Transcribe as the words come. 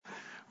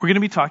We're going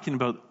to be talking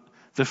about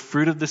the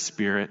fruit of the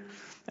Spirit,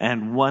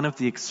 and one of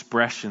the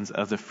expressions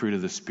of the fruit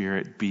of the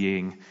Spirit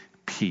being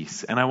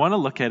peace. And I want to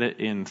look at it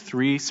in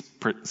three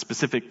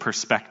specific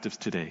perspectives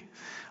today.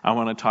 I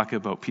want to talk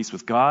about peace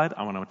with God,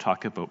 I want to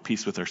talk about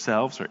peace with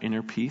ourselves, our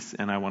inner peace,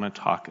 and I want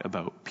to talk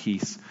about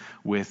peace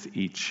with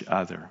each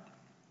other.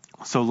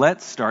 So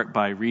let's start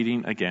by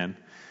reading again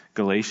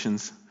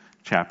Galatians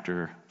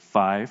chapter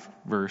 5,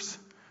 verse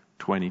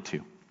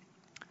 22.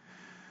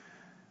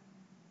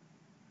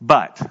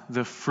 But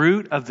the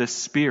fruit of the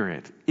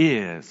Spirit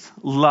is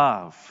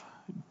love,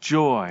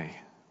 joy,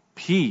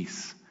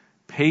 peace,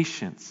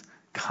 patience,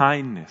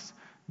 kindness,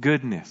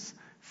 goodness,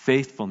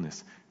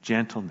 faithfulness,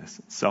 gentleness,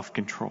 and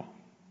self-control.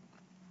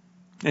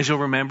 As you'll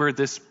remember,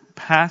 this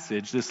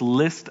passage, this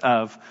list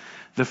of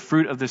the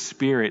fruit of the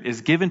Spirit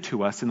is given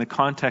to us in the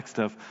context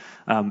of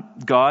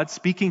God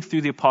speaking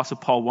through the Apostle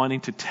Paul,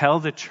 wanting to tell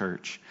the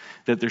church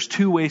that there's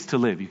two ways to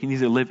live. You can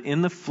either live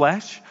in the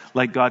flesh,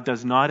 like God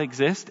does not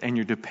exist, and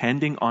you're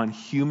depending on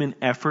human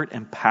effort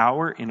and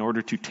power in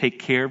order to take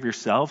care of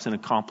yourselves and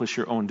accomplish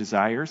your own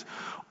desires,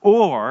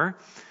 or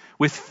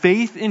with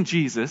faith in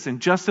Jesus and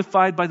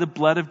justified by the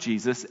blood of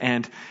Jesus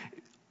and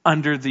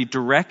under the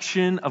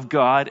direction of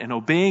God and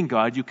obeying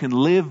God, you can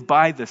live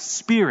by the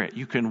Spirit.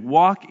 You can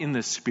walk in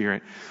the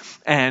Spirit.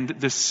 And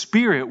the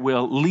Spirit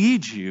will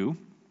lead you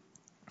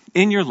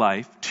in your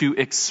life to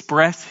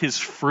express His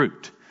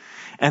fruit.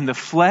 And the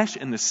flesh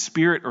and the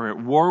Spirit are at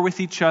war with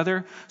each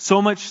other,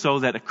 so much so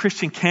that a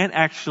Christian can't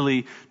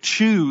actually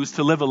choose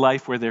to live a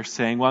life where they're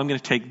saying, well, I'm going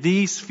to take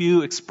these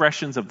few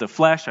expressions of the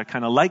flesh. I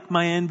kind of like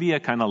my envy. I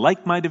kind of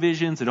like my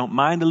divisions. I don't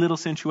mind a little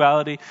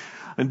sensuality.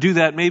 And do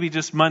that maybe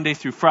just Monday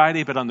through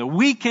Friday, but on the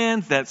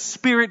weekends, that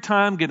Spirit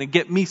time, going to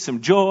get me some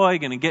joy,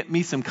 going to get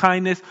me some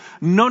kindness.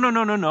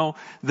 No.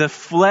 The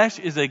flesh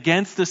is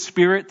against the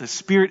Spirit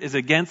is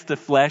against the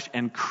flesh,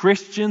 and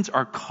Christians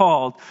are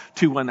called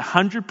to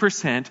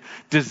 100%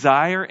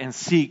 desire and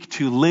seek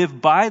to live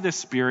by the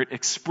Spirit,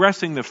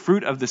 expressing the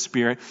fruit of the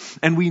Spirit.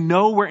 And we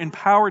know we're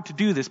empowered to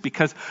do this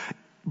because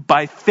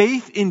by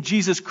faith in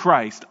Jesus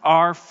Christ,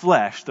 our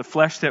flesh, the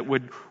flesh that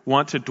would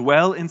want to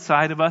dwell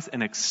inside of us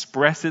and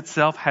express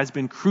itself, has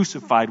been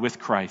crucified with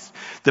Christ.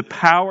 The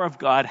power of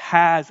God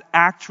has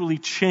actually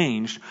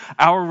changed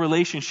our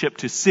relationship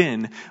to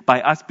sin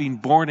by us being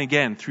born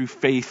again through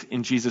faith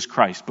in Jesus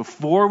Christ.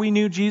 Before we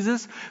knew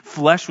Jesus,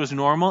 flesh was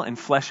normal and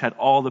flesh had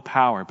all the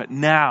power. But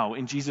now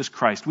in Jesus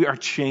Christ, we are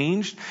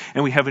changed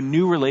and we have a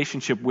new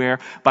relationship where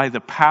by the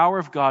power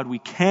of God, we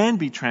can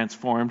be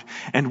transformed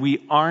and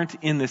we aren't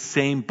in the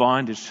same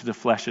bondage to the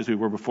flesh as we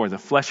were before. The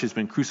flesh has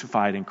been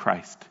crucified in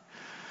Christ.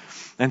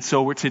 And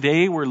so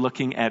today we're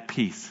looking at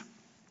peace.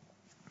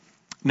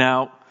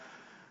 Now,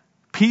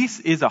 peace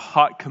is a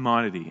hot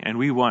commodity and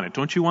we want it.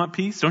 Don't you want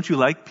peace? Don't you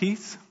like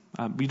peace?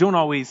 We don't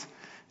always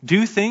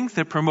do things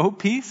that promote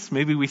peace.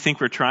 Maybe we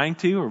think we're trying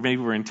to, or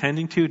maybe we're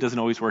intending to. It doesn't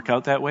always work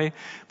out that way.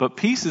 But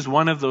peace is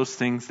one of those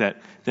things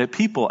that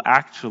people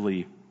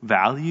actually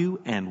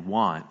value and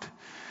want.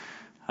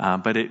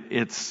 But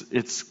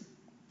it's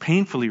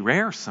painfully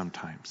rare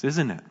sometimes,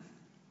 isn't it?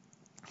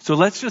 So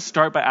let's just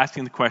start by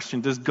asking the question,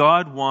 does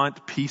God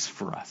want peace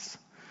for us?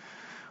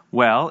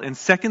 Well, in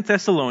 2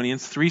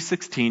 Thessalonians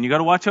 3:16, you got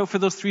to watch out for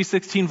those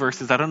 3:16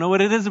 verses. I don't know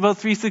what it is about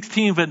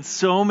 3:16, but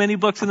so many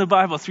books in the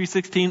Bible,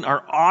 3:16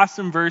 are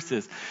awesome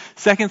verses.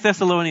 2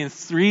 Thessalonians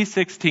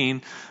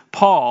 3:16,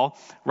 Paul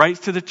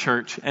writes to the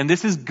church, and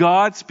this is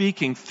God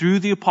speaking through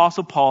the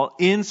Apostle Paul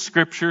in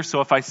Scripture.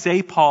 So if I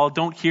say Paul,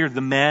 don't hear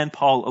the man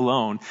Paul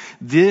alone.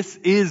 This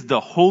is the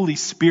Holy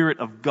Spirit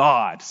of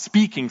God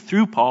speaking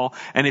through Paul.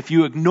 And if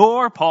you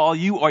ignore Paul,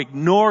 you are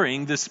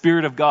ignoring the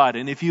Spirit of God.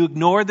 And if you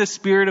ignore the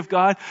Spirit of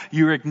God,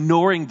 you're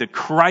ignoring the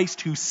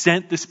Christ who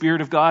sent the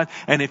Spirit of God.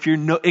 And if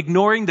you're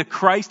ignoring the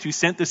Christ who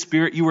sent the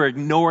Spirit, you are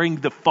ignoring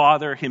the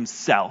Father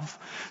Himself.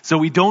 So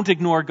we don't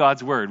ignore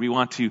God's Word. We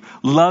want to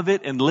love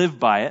it and live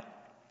by it.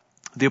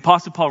 The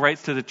Apostle Paul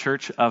writes to the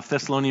church of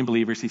Thessalonian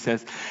believers, he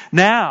says,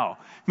 "Now,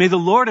 may the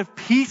Lord of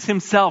peace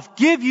Himself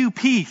give you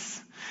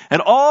peace at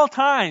all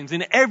times,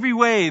 in every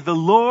way. The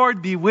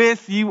Lord be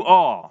with you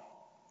all."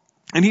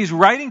 And he's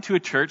writing to a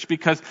church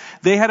because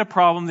they had a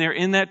problem there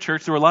in that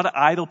church. There were a lot of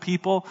idle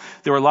people.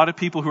 There were a lot of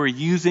people who were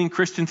using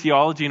Christian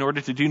theology in order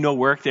to do no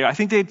work there. I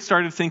think they'd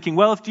started thinking,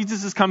 well, if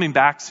Jesus is coming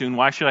back soon,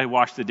 why should I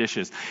wash the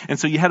dishes? And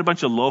so you had a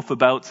bunch of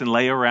loaf-abouts and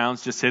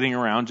lay-arounds just sitting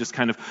around, just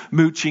kind of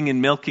mooching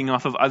and milking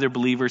off of other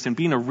believers and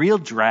being a real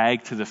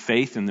drag to the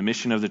faith and the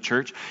mission of the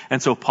church.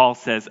 And so Paul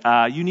says,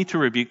 you need to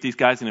rebuke these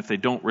guys, and if they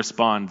don't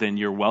respond, then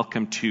you're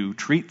welcome to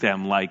treat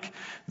them like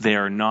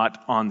they're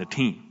not on the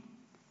team.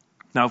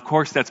 Now, of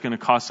course, that's going to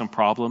cause some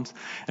problems.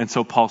 And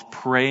so Paul's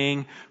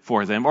praying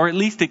for them, or at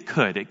least it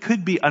could. It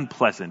could be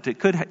unpleasant.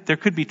 There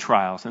could be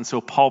trials. And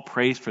so Paul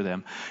prays for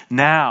them.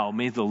 Now,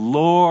 may the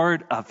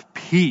Lord of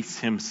peace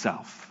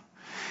Himself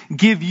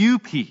give you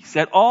peace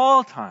at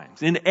all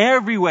times, in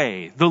every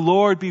way. The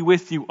Lord be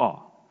with you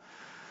all.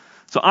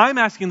 So I'm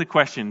asking the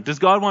question, does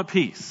God want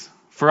peace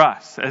for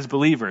us as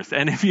believers?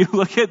 And if you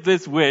look at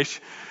this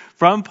wish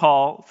from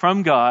Paul,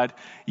 from God,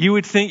 you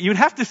would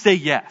have to say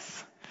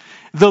yes.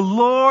 The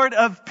Lord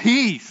of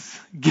peace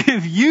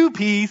give you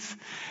peace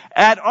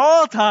at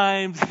all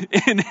times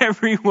in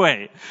every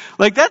way.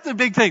 Like, that's a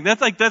big thing.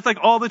 That's like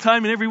all the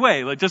time in every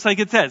way. Like, just like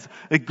it says,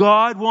 that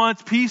God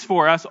wants peace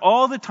for us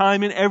all the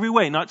time in every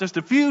way. Not just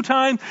a few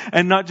times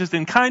and not just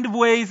in kind of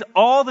ways,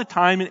 all the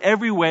time in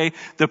every way.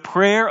 The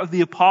prayer of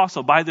the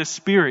apostle by the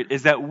Spirit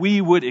is that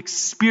we would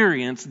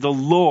experience the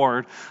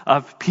Lord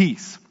of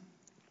peace.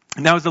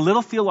 Now, as a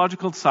little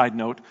theological side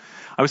note,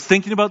 I was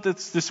thinking about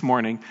this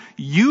morning.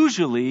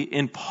 Usually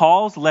in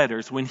Paul's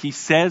letters, when he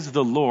says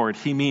the Lord,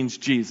 he means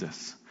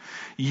Jesus.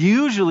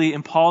 Usually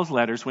in Paul's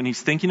letters, when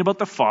he's thinking about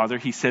the Father,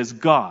 he says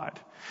God.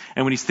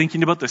 And when he's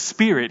thinking about the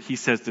Spirit, he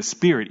says the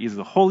Spirit, either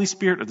the Holy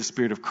Spirit or the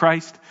Spirit of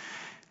Christ.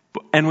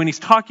 And when he's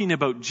talking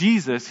about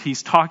Jesus,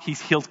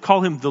 he'll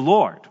call him the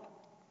Lord.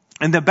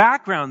 And the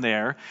background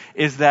there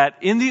is that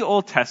in the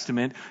Old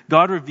Testament,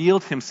 God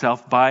revealed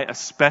himself by a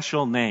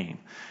special name.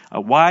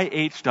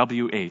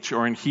 YHWH,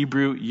 or in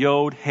Hebrew,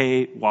 Yod,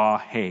 He, Wah,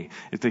 He.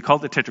 They call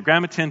it the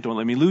Tetragrammaton. Don't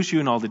let me lose you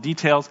in all the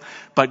details.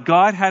 But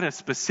God had a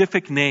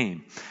specific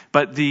name.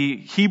 But the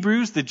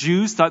Hebrews, the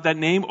Jews, thought that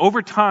name,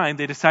 over time,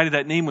 they decided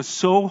that name was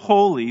so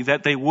holy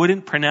that they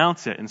wouldn't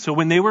pronounce it. And so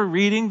when they were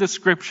reading the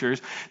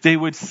scriptures, they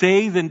would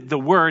say the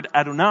word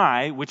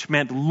Adonai, which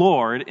meant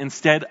Lord,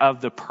 instead of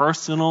the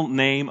personal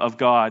name of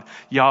God,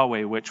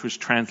 Yahweh, which was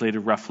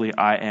translated roughly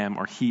I am,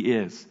 or He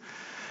is.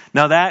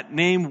 Now that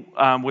name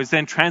was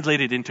then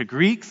translated into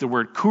Greek, the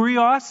word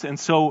kurios. And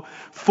so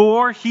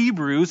for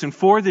Hebrews and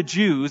for the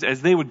Jews,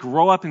 as they would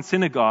grow up in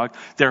synagogue,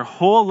 their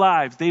whole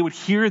lives, they would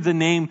hear the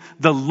name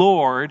the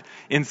Lord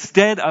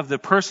instead of the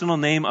personal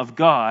name of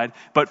God.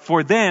 But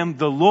for them,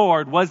 the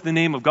Lord was the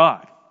name of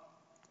God.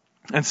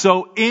 And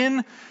so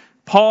in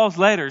Paul's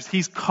letters,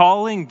 he's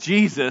calling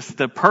Jesus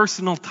the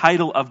personal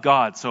title of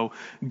God. So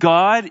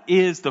God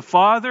is the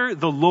Father,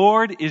 the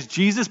Lord is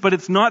Jesus, but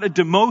it's not a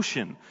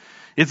demotion.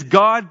 It's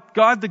God,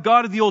 the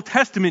God of the Old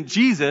Testament,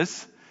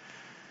 Jesus.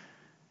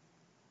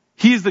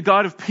 He is the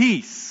God of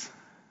peace.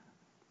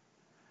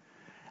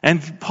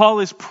 And Paul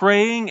is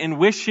praying and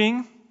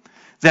wishing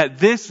that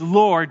this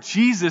Lord,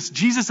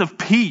 Jesus of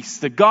peace,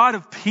 the God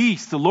of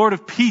peace, the Lord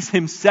of peace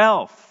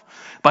himself,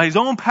 by his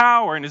own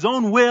power and his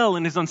own will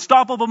and his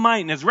unstoppable might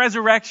and his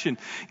resurrection,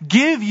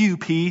 give you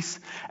peace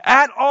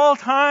at all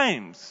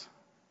times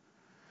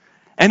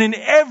and in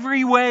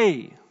every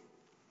way.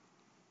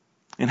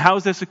 And how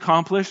is this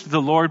accomplished?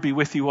 The Lord be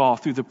with you all.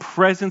 Through the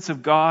presence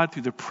of God,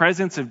 through the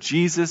presence of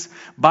Jesus,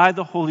 by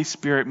the Holy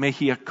Spirit, may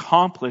he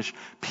accomplish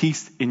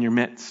peace in your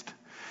midst.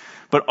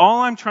 But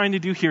all I'm trying to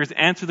do here is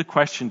answer the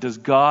question, does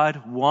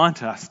God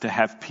want us to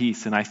have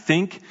peace? And I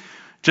think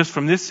just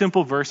from this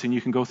simple verse, and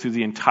you can go through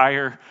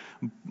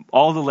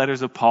all the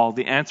letters of Paul,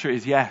 the answer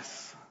is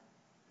yes.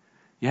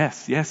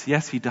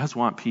 Yes, he does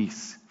want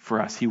peace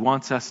for us. He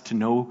wants us to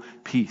know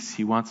peace.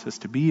 He wants us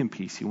to be in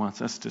peace. He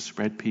wants us to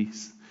spread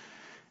peace.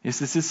 Yes,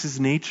 this is his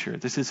nature.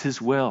 This is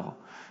his will.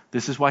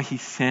 This is why he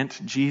sent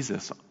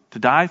Jesus to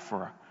die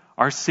for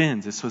our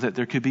sins, is so that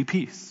there could be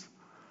peace.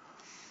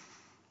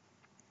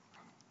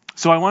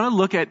 So I want to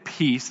look at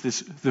peace,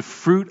 the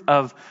fruit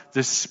of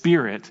the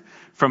Spirit,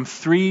 from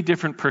three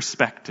different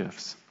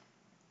perspectives.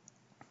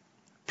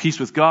 Peace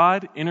with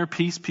God, inner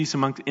peace, peace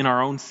in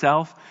our own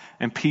self,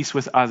 and peace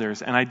with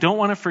others. And I don't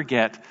want to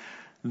forget,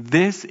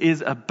 this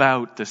is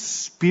about the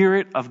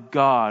Spirit of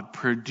God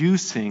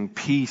producing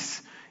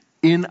peace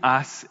in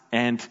us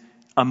and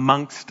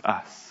amongst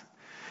us.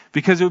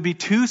 Because it would be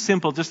too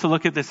simple just to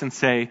look at this and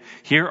say,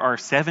 here are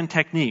 7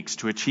 techniques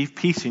to achieve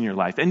peace in your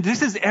life. And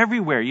this is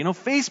everywhere.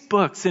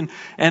 Facebooks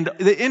and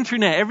the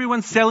internet,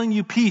 everyone's selling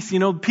you peace.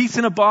 Peace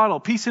in a bottle,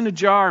 peace in a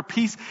jar,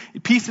 peace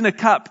in a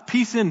cup,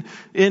 peace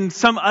in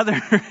some other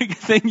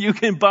thing you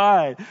can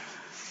buy.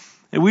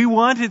 And we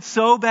want it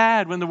so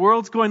bad when the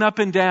world's going up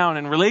and down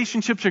and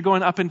relationships are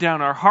going up and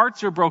down. Our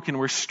hearts are broken.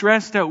 We're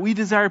stressed out. We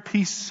desire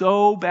peace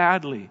so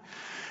badly.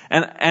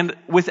 And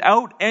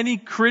without any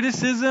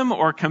criticism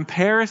or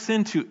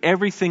comparison to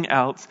everything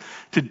else,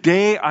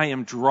 today I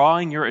am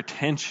drawing your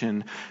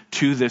attention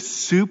to the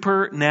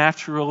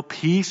supernatural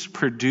peace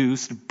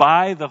produced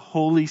by the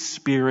Holy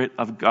Spirit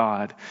of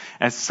God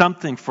as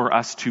something for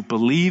us to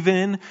believe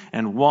in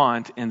and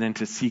want and then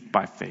to seek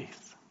by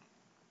faith.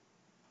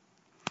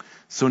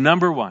 So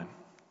number 1,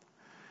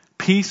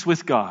 peace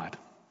with God.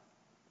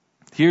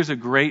 Here's a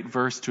great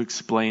verse to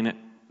explain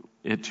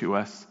it to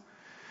us.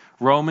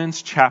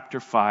 Romans chapter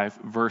 5,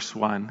 verse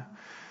 1.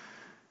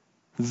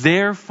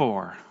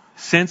 Therefore,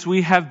 since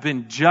we have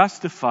been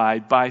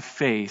justified by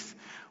faith,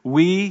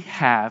 we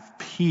have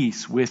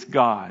peace with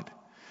God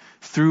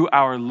through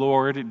our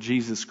Lord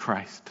Jesus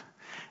Christ.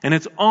 And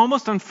it's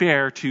almost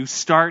unfair to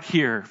start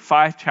here,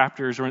 5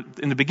 chapters, or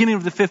in the beginning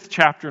of the 5th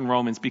chapter in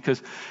Romans,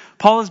 because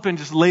Paul has been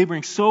just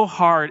laboring so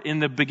hard in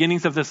the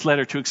beginnings of this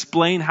letter to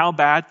explain how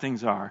bad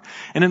things are.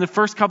 And in the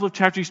first couple of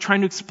chapters, he's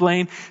trying to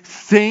explain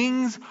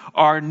things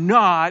are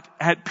not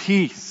at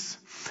peace.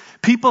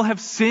 People have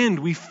sinned,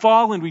 we've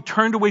fallen, we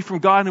turned away from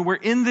God, and we're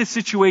in this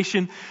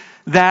situation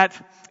that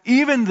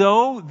even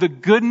though the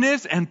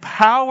goodness and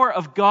power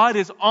of God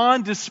is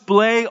on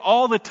display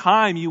all the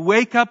time, you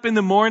wake up in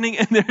the morning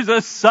and there's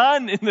a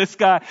sun in the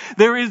sky.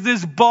 There is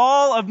this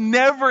ball of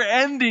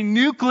never-ending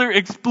nuclear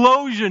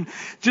explosion,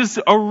 just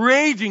a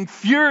raging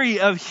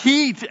fury of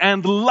heat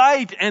and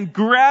light and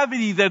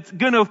gravity that's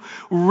going to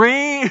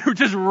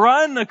just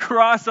run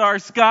across our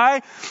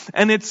sky.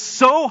 And it's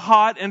so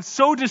hot and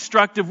so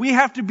destructive. We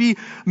have to be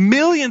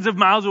millions of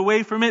miles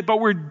away from it,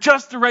 but we're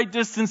just the right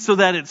distance so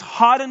that it's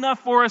hot enough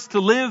for us to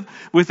live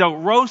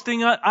without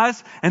roasting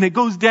us, and it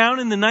goes down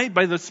in the night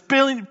by the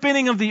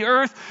spinning of the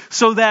earth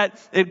so that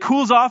it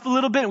cools off a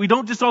little bit. We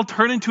don't just all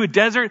turn into a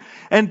desert.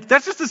 And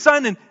that's just the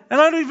sun, and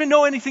I don't even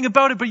know anything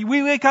about it, but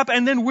we wake up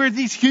and then we're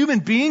these human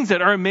beings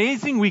that are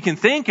amazing. We can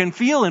think and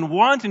feel and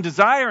want and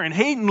desire and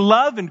hate and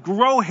love and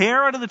grow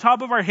hair out of the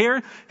top of our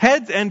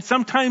heads and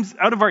sometimes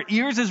out of our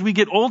ears as we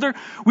get older.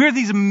 We're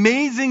these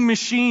amazing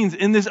machines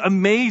in this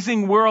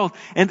amazing world,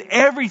 and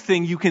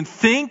everything you can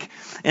think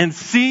and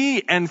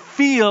see and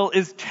feel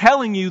is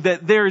telling you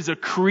that there is a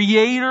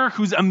creator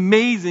who's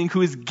amazing,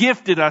 who has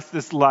gifted us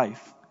this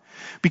life.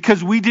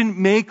 Because we didn't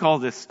make all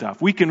this stuff.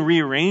 We can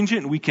rearrange it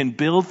and we can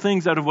build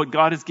things out of what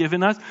God has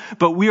given us,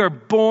 but we are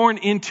born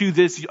into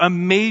this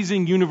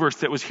amazing universe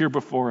that was here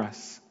before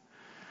us.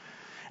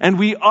 And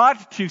we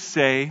ought to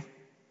say,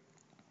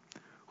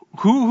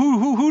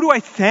 who do I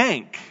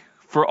thank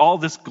for all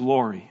this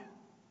glory?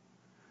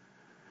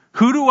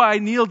 Who do I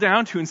kneel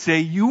down to and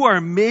say, you are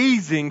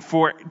amazing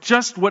for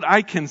just what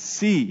I can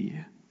see?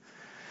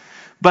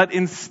 But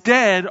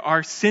instead,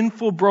 our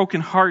sinful, broken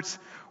hearts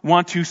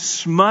want to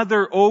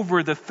smother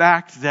over the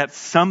fact that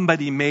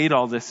somebody made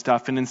all this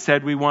stuff, and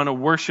instead we want to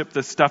worship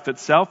the stuff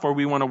itself, or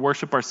we want to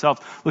worship ourselves.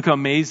 Look how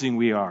amazing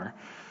we are,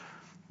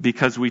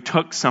 because we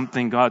took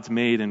something God's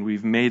made and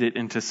we've made it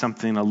into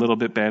something a little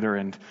bit better,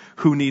 and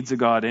who needs a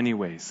God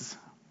anyways?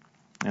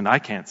 And I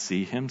can't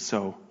see him,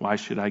 so why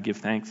should I give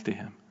thanks to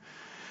him?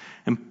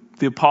 And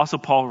the Apostle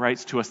Paul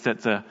writes to us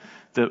that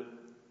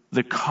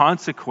the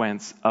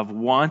consequence of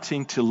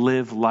wanting to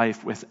live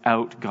life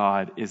without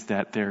God is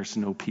that there's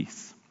no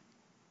peace.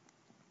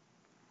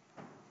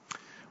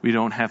 We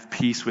don't have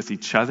peace with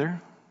each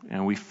other,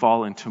 and we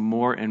fall into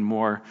more and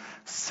more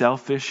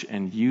selfish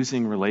and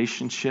using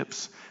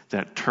relationships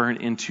that turn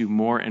into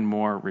more and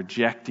more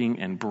rejecting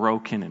and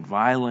broken and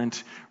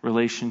violent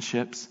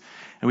relationships.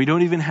 And we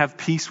don't even have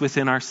peace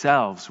within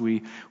ourselves.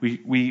 We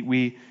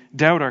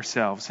doubt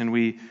ourselves, and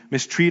we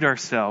mistreat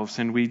ourselves,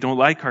 and we don't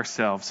like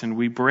ourselves, and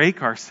we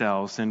break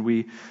ourselves, and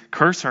we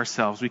curse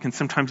ourselves. We can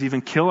sometimes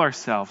even kill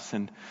ourselves.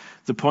 And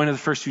the point of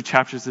the first few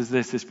chapters is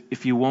this: is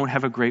if you won't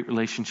have a great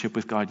relationship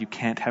with God, you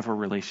can't have a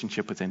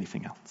relationship with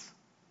anything else.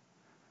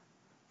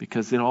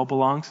 Because it all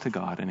belongs to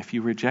God. And if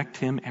you reject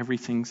him,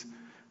 everything's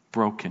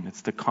broken.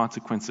 It's the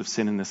consequence of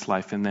sin in this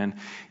life. And then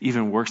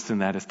even worse than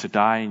that is to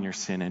die in your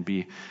sin and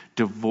be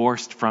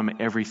divorced from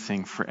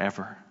everything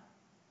forever.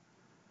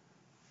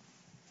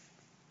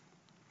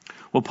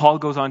 Well, Paul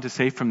goes on to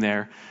say from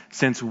there,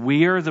 since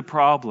we are the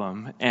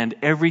problem and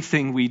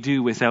everything we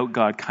do without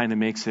God kind of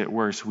makes it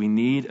worse, we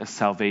need a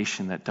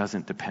salvation that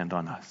doesn't depend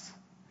on us.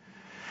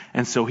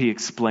 And so he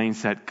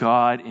explains that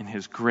God, in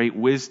his great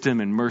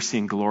wisdom and mercy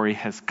and glory,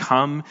 has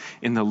come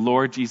in the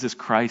Lord Jesus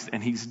Christ,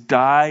 and he's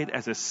died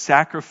as a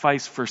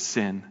sacrifice for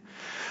sin,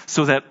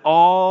 so that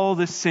all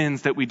the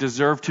sins that we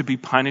deserve to be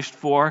punished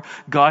for,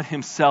 God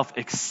himself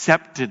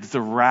accepted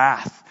the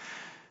wrath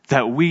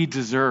that we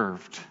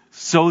deserved,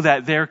 so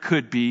that there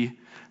could be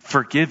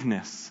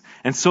forgiveness,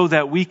 and so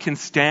that we can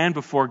stand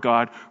before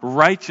God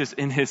righteous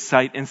in his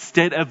sight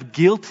instead of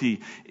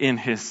guilty in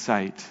his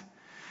sight.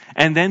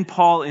 And then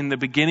Paul, in the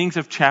beginnings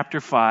of chapter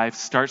 5,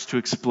 starts to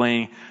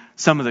explain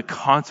some of the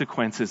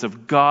consequences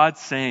of God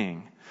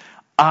saying,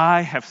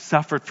 I have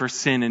suffered for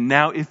sin, and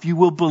now if you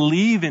will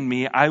believe in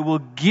me, I will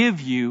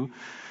give you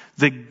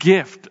the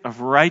gift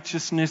of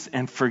righteousness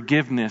and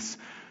forgiveness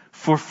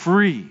for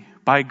free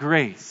by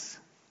grace.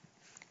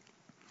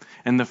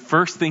 And the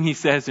first thing he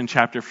says in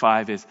chapter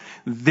 5 is,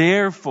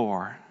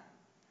 therefore,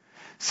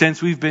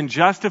 since we've been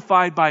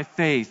justified by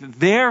faith,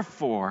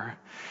 therefore,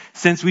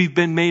 since we've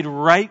been made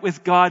right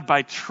with God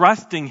by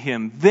trusting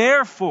him,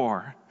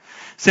 therefore,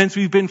 since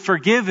we've been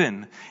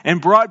forgiven and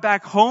brought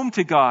back home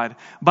to God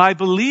by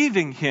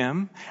believing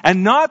him,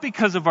 and not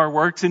because of our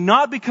works, and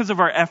not because of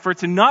our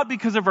efforts, and not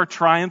because of our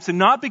triumphs, and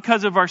not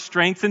because of our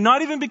strengths, and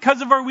not even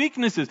because of our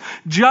weaknesses,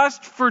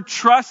 just for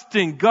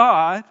trusting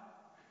God,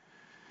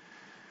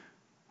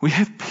 we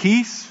have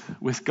peace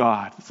with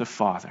God the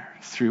Father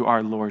through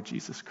our Lord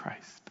Jesus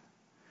Christ.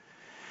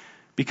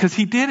 Because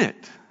he did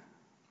it.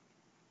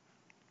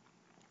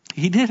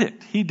 He did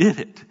it. He did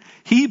it.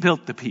 He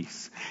built the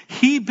peace.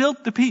 He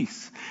built the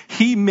peace.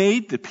 He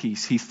made the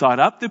peace. He thought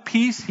up the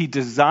peace. He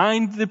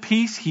designed the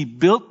peace. He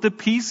built the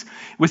peace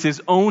with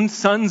his own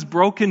son's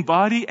broken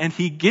body, and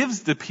he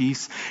gives the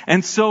peace.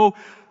 And so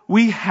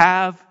we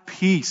have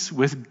peace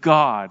with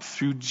God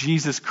through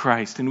Jesus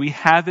Christ, and we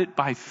have it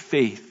by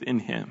faith in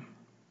him.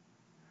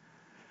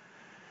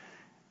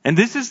 And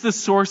this is the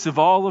source of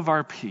all of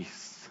our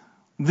peace.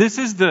 This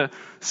is the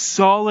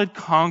solid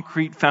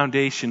concrete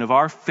foundation of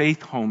our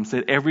faith homes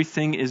that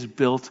everything is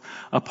built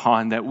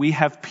upon, that we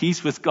have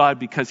peace with God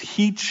because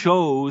He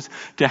chose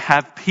to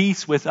have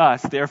peace with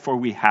us, therefore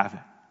we have it.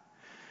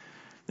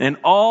 And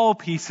all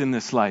peace in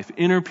this life,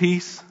 inner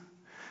peace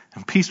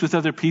and peace with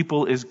other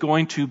people, is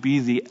going to be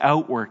the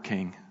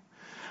outworking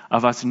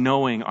of us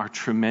knowing our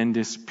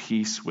tremendous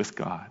peace with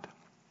God.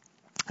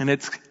 And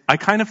I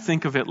kind of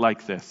think of it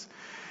like this.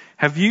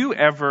 Have you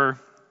ever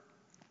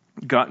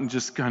gotten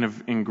just kind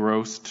of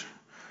engrossed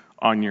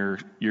on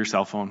your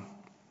cell phone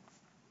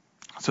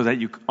so that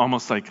you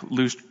almost like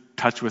lose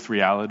touch with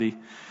reality?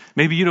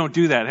 Maybe you don't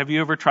do that. Have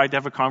you ever tried to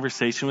have a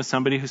conversation with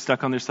somebody who's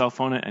stuck on their cell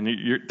phone and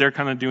they're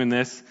kind of doing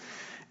this?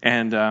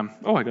 And, I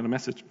got a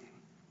message.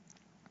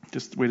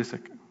 Just wait a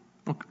second.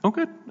 Oh,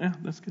 good. Yeah,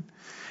 that's good.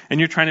 And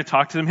you're trying to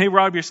talk to them. Hey,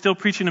 Rob, you're still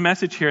preaching a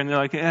message here. And they're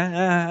like,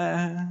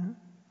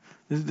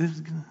 this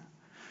is good.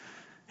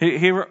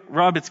 Hey,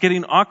 Rob, it's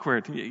getting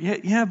awkward.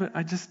 Yeah,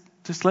 but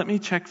just let me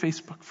check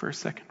Facebook for a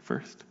second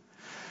first.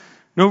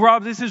 No,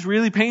 Rob, this is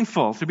really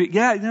painful to be.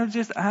 Yeah,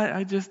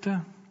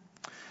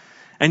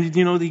 and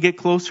you get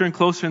closer and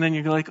closer, and then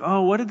you're like,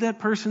 oh, what did that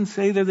person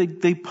say there?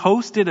 They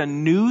posted a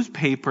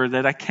newspaper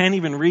that I can't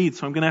even read,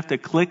 so I'm going to have to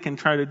click and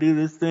try to do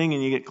this thing,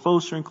 and you get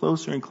closer and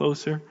closer and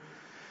closer.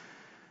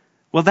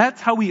 Well,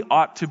 that's how we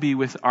ought to be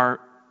with our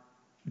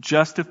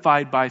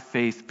justified by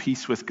faith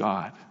peace with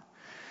God.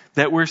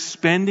 That we're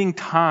spending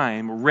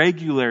time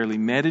regularly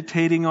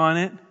meditating on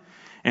it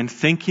and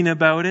thinking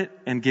about it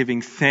and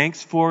giving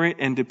thanks for it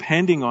and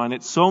depending on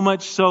it, so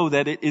much so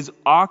that it is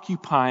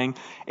occupying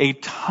a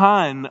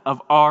ton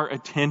of our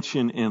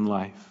attention in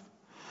life.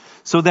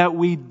 So that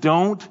we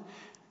don't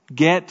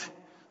get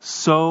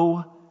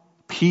so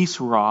peace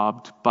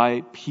robbed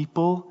by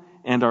people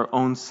and our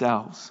own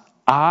selves.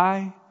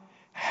 I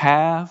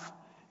have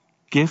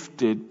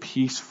gifted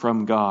peace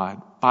from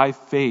God by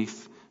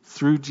faith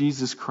through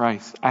Jesus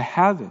Christ. I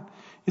have it.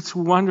 It's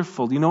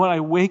wonderful. You know what? I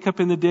wake up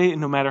in the day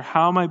and no matter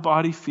how my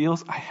body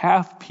feels, I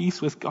have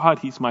peace with God.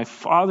 He's my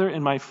Father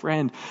and my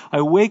friend.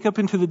 I wake up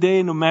into the day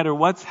and no matter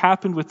what's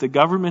happened with the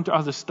government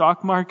or the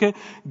stock market,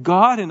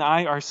 God and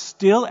I are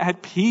still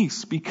at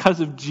peace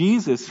because of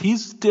Jesus.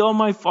 He's still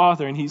my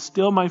Father and He's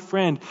still my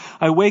friend.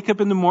 I wake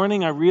up in the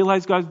morning, I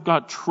realize God's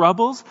got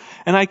troubles,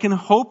 and I can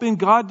hope in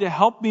God to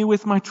help me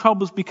with my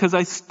troubles because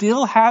I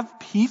still have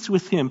peace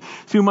with Him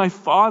through my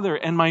Father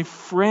and my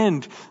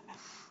friend.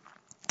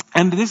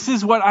 And this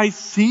is what I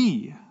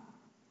see.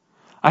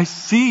 I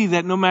see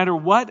that no matter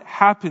what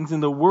happens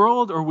in the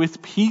world or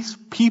with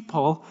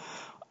people,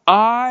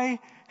 I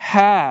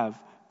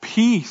have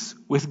peace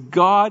with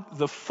God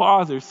the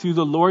Father through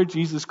the Lord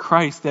Jesus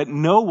Christ that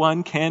no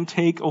one can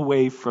take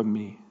away from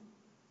me.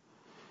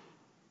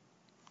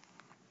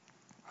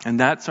 And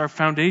that's our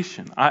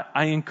foundation.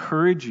 I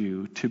encourage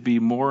you to be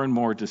more and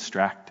more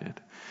distracted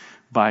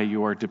by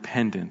your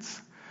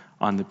dependence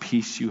on the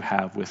peace you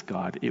have with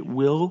God. It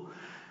will,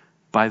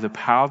 by the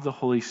power of the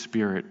Holy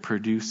Spirit,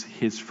 produce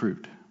His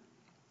fruit.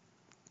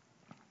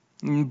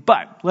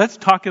 But let's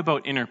talk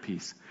about inner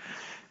peace.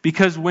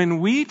 Because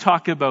when we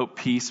talk about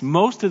peace,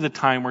 most of the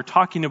time we're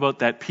talking about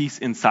that peace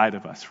inside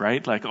of us,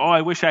 right? Like, oh,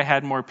 I wish I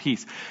had more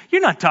peace.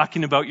 You're not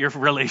talking about your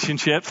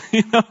relationships.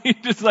 You're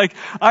just like,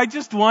 I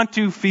just want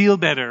to feel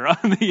better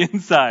on the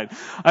inside.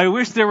 I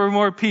wish there were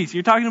more peace.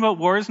 You're talking about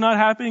wars not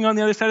happening on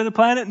the other side of the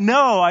planet?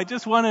 No, I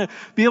just want to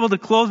be able to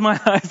close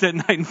my eyes at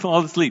night and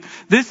fall asleep.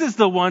 This is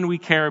the one we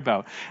care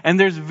about. And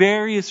there's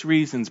various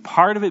reasons.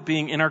 Part of it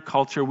being in our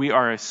culture, we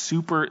are a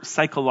super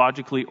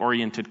psychologically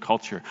oriented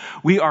culture.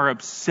 We are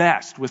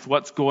obsessed with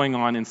what's going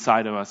on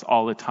inside of us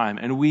all the time.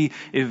 And we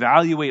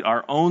evaluate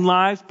our own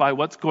lives by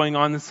what's going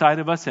on inside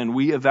of us, and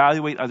we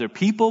evaluate other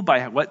people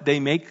by what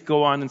they make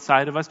go on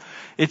inside of us.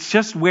 It's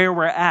just where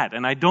we're at.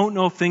 And I don't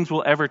know if things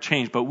will ever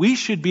change, but we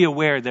should be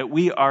aware that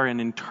we are an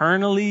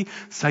internally,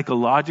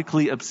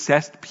 psychologically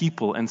obsessed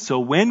people. And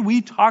so when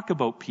we talk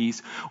about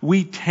peace,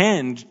 we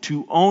tend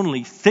to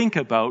only think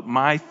about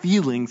my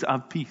feelings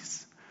of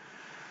peace.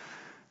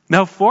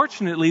 Now,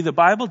 fortunately, the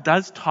Bible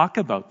does talk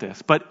about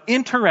this, but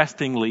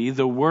interestingly,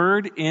 the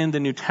word in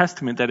the New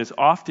Testament that is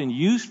often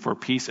used for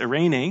peace,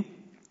 eirene,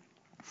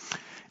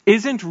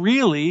 isn't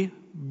really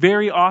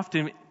very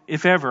often,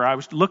 if ever. I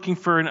was looking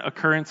for an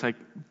occurrence. I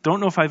don't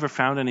know if I ever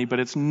found any, but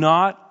it's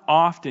not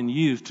often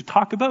used to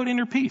talk about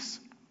inner peace.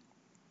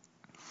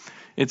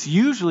 It's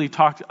usually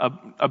talking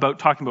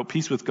about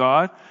peace with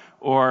God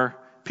or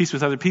peace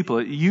with other people.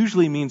 It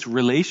usually means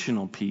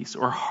relational peace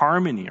or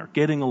harmony or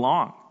getting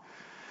along.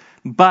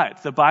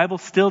 But the Bible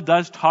still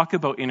does talk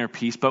about inner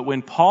peace, but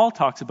when Paul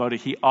talks about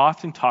it, he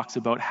often talks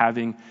about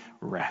having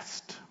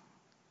rest.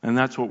 And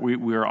that's what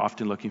we are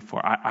often looking for.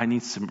 I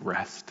need some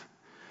rest.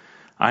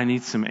 I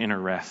need some inner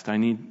rest. I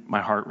need my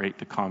heart rate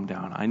to calm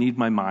down. I need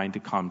my mind to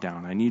calm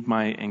down. I need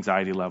my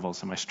anxiety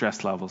levels and my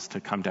stress levels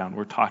to come down.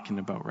 We're talking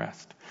about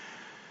rest.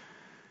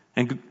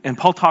 And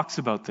Paul talks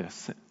about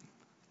this.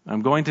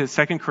 I'm going to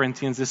 2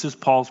 Corinthians. This is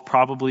Paul's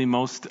probably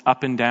most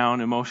up and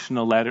down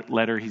emotional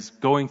letter. He's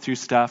going through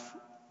stuff.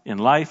 in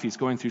life. He's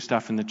going through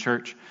stuff in the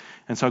church.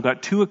 And so I've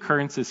got two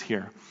occurrences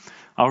here.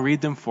 I'll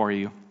read them for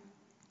you.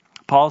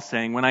 Paul's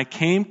saying, when I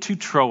came to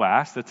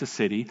Troas, that's a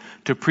city,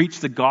 to preach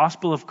the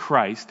gospel of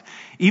Christ,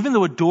 even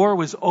though a door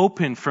was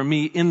open for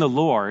me in the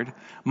Lord,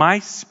 my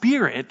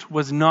spirit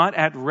was not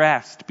at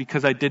rest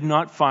because I did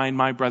not find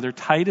my brother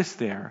Titus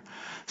there.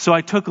 So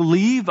I took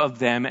leave of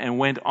them and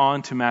went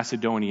on to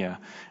Macedonia.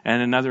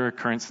 And another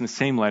occurrence in the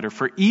same letter.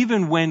 For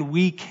even when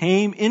we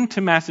came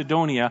into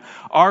Macedonia,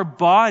 our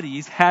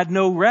bodies had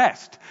no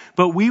rest,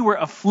 but we were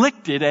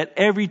afflicted at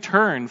every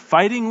turn,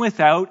 fighting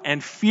without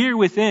and fear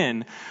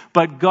within.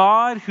 But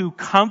God, who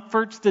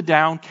comforts the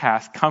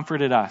downcast,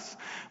 comforted us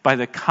by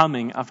the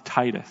coming of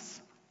Titus.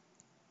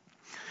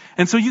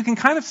 And so you can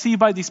kind of see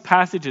by these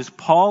passages,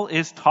 Paul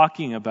is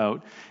talking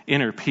about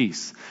inner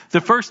peace.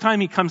 The first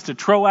time he comes to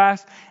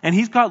Troas, and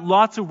he's got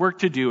lots of work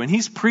to do, and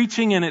he's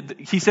preaching, and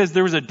he says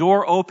there was a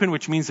door open,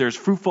 which means there's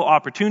fruitful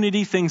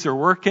opportunity, things are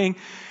working,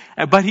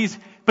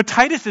 but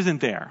Titus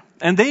isn't there.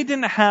 And they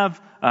didn't have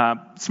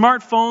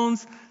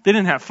smartphones. They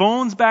didn't have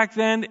phones back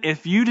then.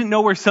 If you didn't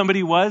know where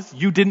somebody was,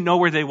 you didn't know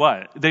where they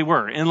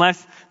were,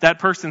 unless that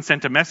person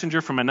sent a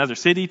messenger from another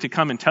city to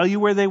come and tell you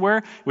where they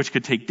were, which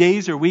could take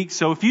days or weeks.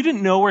 So if you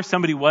didn't know where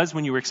somebody was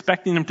when you were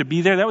expecting them to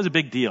be there, that was a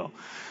big deal.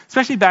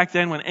 Especially back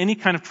then when any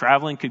kind of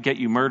traveling could get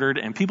you murdered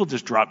and people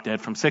just dropped dead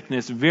from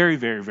sickness very,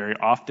 very, very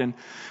often.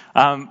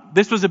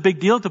 This was a big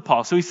deal to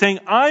Paul. So he's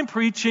saying, I'm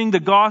preaching the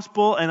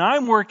gospel and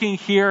I'm working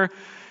here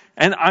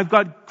and I've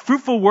got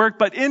fruitful work,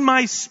 but in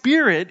my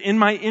spirit, in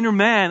my inner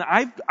man,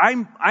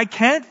 I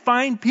can't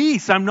find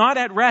peace. I'm not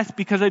at rest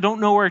because I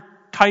don't know where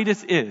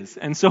Titus is.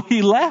 And so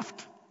he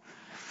left.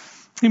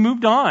 He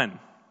moved on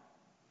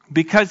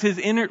because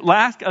his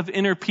lack of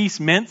inner peace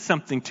meant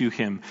something to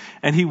him.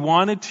 And he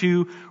wanted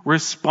to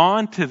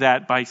respond to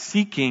that by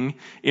seeking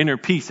inner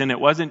peace. And it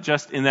wasn't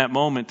just in that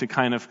moment to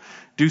kind of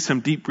do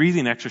some deep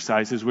breathing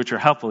exercises, which are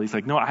helpful. He's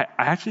like, no, I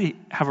actually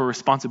have a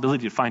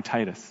responsibility to find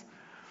Titus.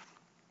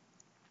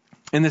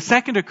 In the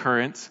second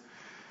occurrence,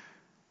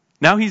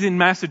 now he's in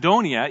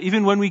Macedonia,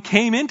 even when we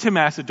came into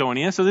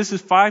Macedonia, so this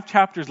is 5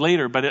 chapters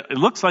later, but it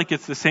looks like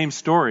it's the same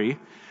story.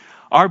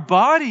 Our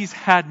bodies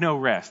had no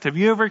rest. Have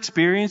you ever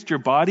experienced your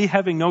body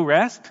having no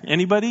rest?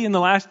 Anybody in the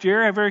last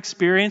year ever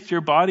experienced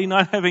your body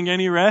not having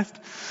any rest?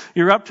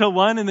 You're up till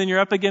 1 and then you're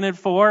up again at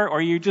 4,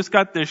 or you just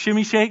got the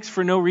shimmy shakes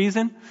for no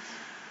reason?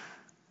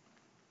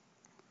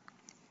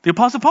 The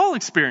Apostle Paul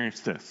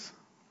experienced this.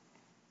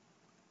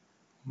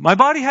 My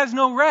body has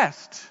no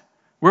rest.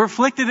 We're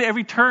afflicted at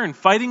every turn,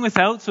 fighting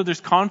without, so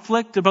there's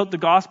conflict about the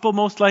gospel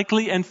most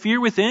likely, and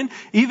fear within,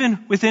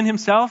 even within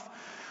himself.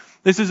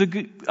 This is a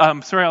good,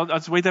 I'll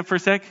just wait that for a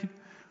sec.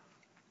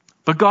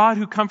 But God,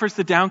 who comforts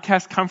the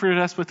downcast, comforted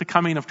us with the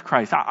coming of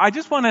Christ. I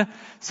just want to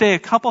say a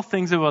couple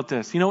things about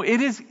this.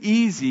 It is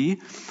easy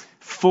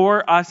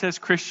for us as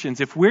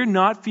Christians, if we're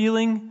not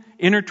feeling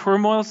inner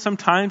turmoil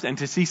sometimes, and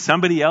to see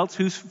somebody else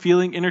who's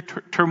feeling inner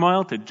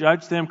turmoil, to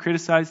judge them,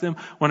 criticize them,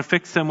 want to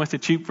fix them with a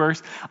cheap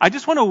verse. I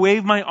just want to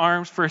wave my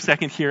arms for a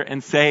second here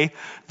and say,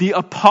 the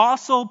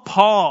Apostle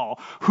Paul,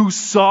 who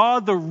saw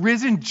the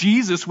risen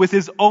Jesus with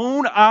his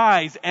own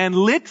eyes and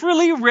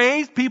literally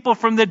raised people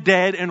from the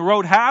dead and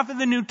wrote half of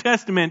the New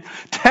Testament,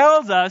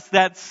 tells us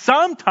that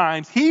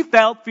sometimes he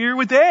felt fear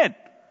within.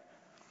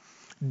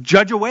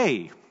 Judge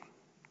away.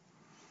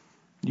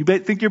 You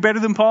think you're better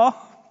than Paul?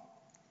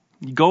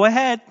 Go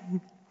ahead.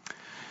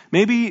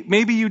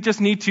 Maybe you just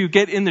need to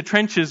get in the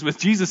trenches with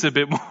Jesus a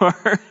bit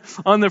more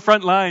on the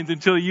front lines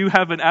until you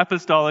have an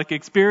apostolic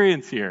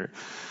experience here.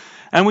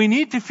 And we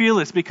need to feel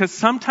this because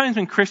sometimes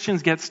when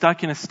Christians get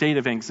stuck in a state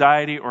of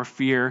anxiety or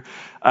fear,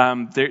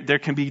 there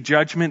can be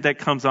judgment that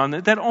comes on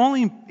that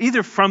only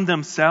either from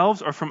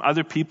themselves or from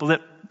other people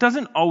that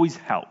doesn't always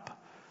help.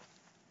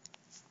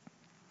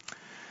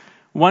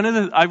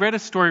 I read a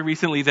story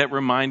recently that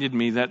reminded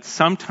me that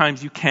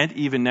sometimes you can't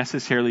even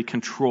necessarily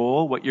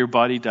control what your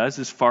body does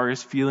as far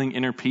as feeling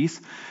inner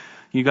peace.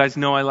 You guys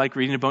know I like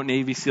reading about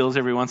Navy SEALs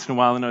every once in a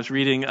while, and I was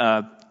reading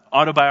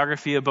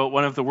autobiography about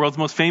one of the world's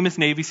most famous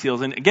Navy SEALs.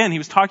 And again, he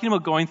was talking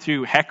about going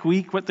through Heck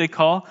Week, what they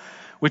call,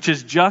 which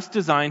is just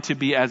designed to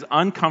be as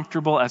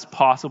uncomfortable as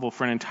possible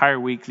for an entire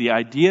week. The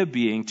idea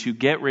being to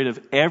get rid of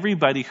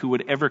everybody who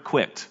would ever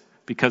quit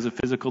because of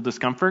physical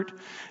discomfort,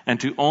 and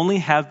to only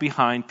have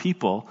behind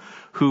people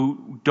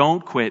who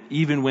don't quit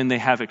even when they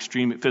have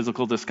extreme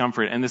physical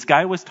discomfort. And this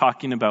guy was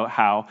talking about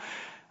how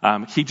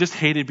he just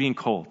hated being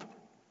cold.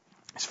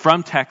 He's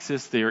from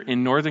Texas. They're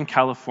in Northern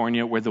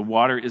California where the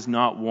water is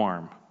not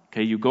warm.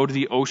 Okay, you go to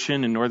the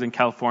ocean in Northern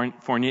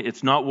California,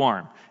 it's not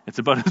warm. It's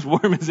about as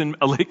warm as in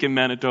a lake in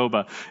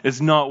Manitoba. It's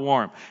not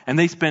warm. And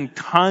they spend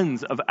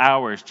tons of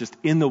hours just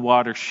in the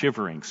water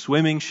shivering,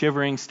 swimming,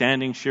 shivering,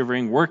 standing,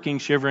 shivering, working,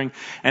 shivering.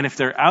 And if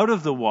they're out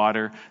of the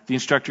water, the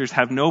instructors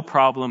have no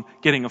problem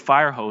getting a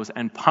fire hose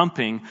and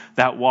pumping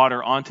that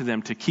water onto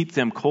them to keep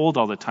them cold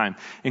all the time.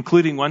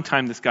 Including one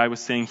time this guy was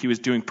saying he was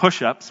doing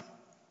push-ups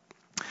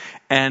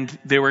and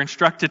they were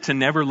instructed to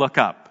never look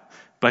up.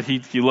 But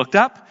he looked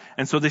up,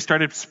 And so they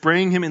started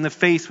spraying him in the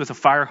face with a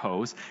fire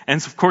hose.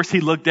 And of course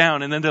he looked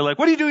down, and then they're like,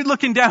 what are you doing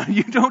looking down?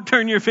 You don't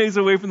turn your face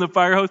away from the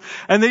fire hose.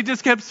 And they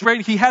just kept spraying.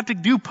 He had to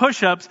do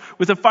push-ups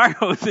with a fire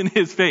hose in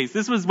his face.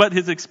 This was what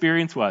his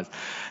experience was.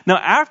 Now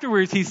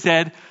afterwards he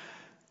said,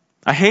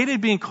 I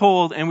hated being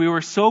cold, and we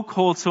were so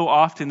cold so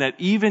often that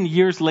even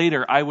years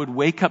later I would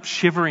wake up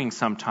shivering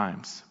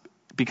sometimes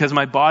because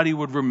my body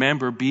would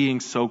remember being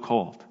so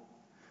cold.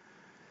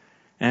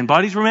 And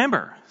bodies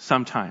remember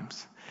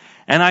sometimes.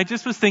 And I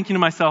just was thinking to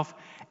myself,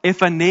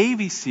 if a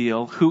Navy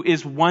SEAL who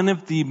is one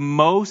of the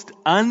most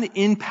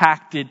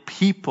unimpacted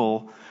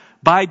people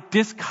by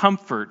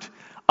discomfort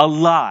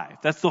alive,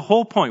 that's the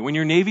whole point. When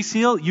you're a Navy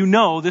SEAL, you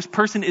know this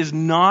person is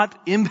not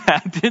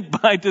impacted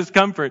by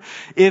discomfort.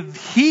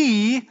 If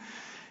he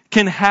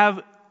can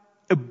have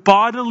a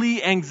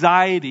bodily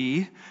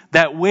anxiety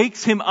that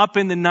wakes him up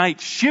in the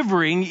night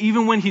shivering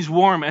even when he's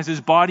warm as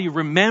his body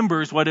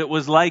remembers what it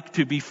was like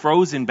to be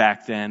frozen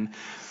back then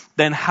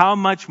how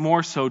much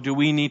more so do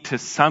we need to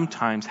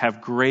sometimes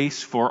have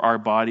grace for our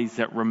bodies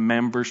that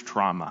remembers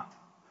trauma.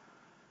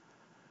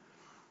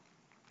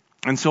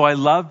 And so I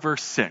love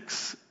verse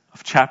 6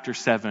 of chapter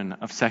 7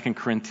 of 2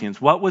 Corinthians.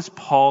 What was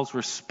Paul's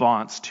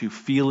response to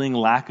feeling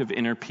lack of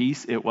inner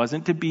peace? It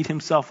wasn't to beat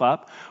himself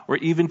up or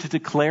even to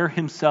declare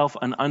himself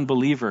an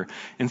unbeliever.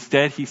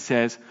 Instead, he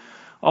says,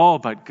 oh,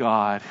 but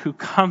God, who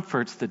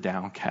comforts the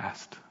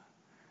downcast,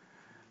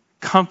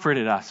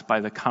 comforted us by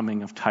the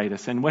coming of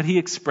Titus. And what he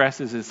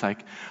expresses is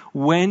like,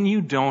 when you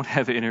don't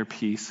have inner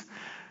peace,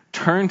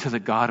 turn to the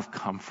God of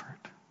comfort.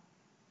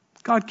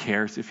 God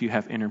cares if you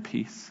have inner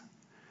peace.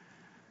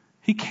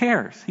 He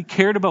cares. He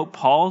cared about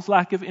Paul's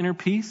lack of inner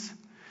peace.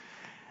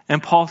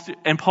 And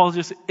Paul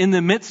just, in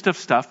the midst of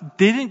stuff,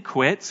 didn't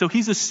quit. So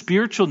he's a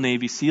spiritual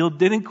Navy SEAL,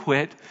 didn't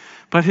quit.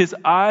 But his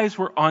eyes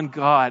were on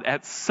God.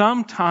 At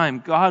some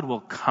time, God will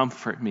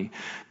comfort me.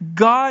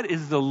 God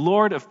is the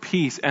Lord of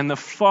peace and the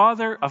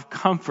Father of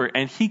comfort,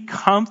 and he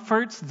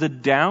comforts the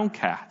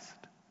downcast.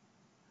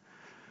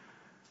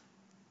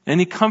 And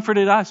he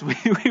comforted us.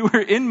 We were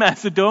in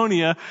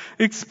Macedonia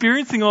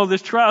experiencing all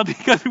this trial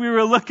because we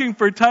were looking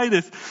for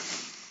Titus.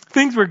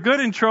 Things were good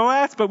in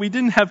Troas, but we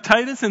didn't have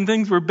Titus, and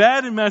things were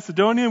bad in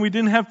Macedonia, and we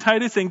didn't have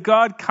Titus, and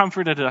God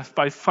comforted us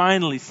by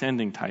finally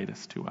sending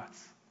Titus to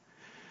us.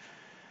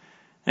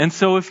 And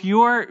so if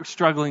you're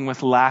struggling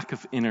with lack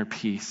of inner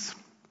peace,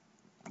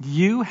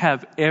 you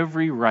have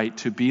every right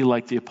to be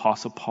like the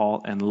Apostle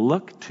Paul and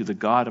look to the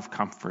God of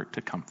comfort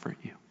to comfort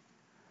you.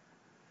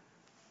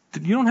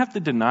 You don't have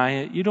to deny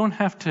it. You don't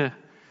have to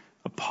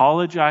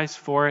apologize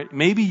for it.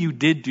 Maybe you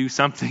did do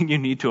something you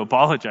need to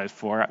apologize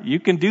for. You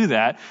can do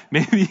that.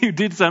 Maybe you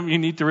did something you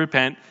need to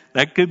repent.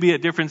 That could be a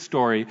different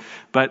story.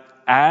 But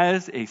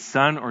as a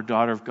son or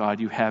daughter of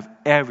God, you have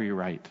every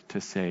right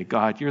to say,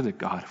 God, you're the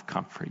God of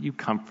comfort. You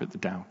comfort the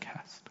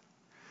downcast.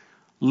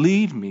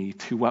 Lead me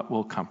to what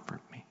will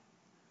comfort me.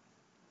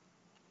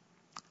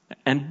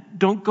 And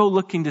don't go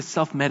looking to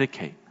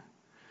self-medicate.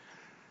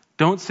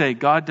 Don't say,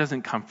 God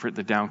doesn't comfort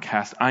the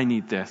downcast, I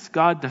need this.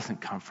 God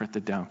doesn't comfort the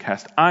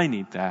downcast, I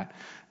need that.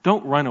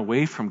 Don't run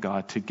away from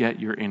God to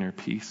get your inner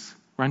peace.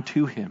 Run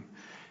to him.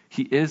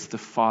 He is the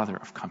Father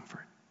of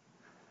comfort.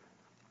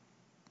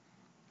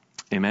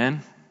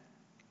 Amen?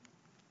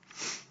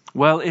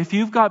 Well, if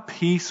you've got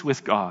peace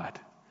with God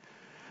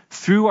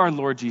through our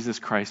Lord Jesus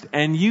Christ,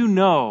 and you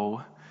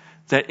know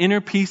that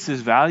inner peace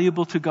is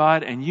valuable to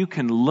God and you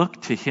can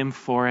look to him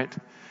for it,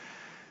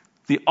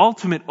 the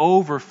ultimate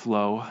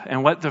overflow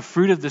and what the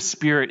fruit of the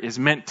Spirit is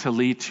meant to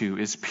lead to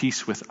is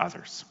peace with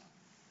others.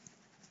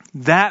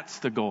 That's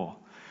the goal.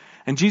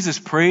 And Jesus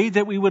prayed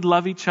that we would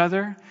love each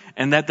other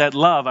and that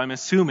love, I'm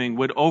assuming,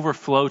 would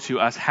overflow to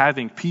us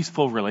having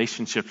peaceful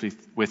relationships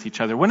with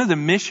each other. One of the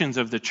missions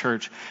of the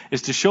church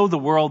is to show the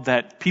world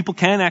that people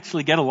can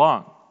actually get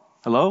along.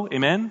 Hello?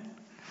 Amen?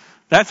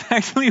 That's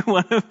actually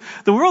the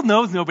world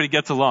knows nobody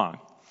gets along.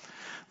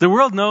 The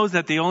world knows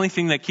that the only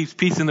thing that keeps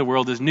peace in the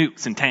world is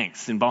nukes and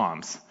tanks and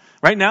bombs.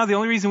 Right now, the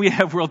only reason we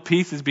have world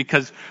peace is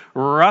because,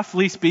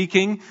 roughly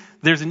speaking,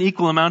 there's an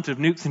equal amount of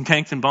nukes and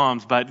tanks and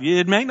bombs, but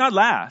it may not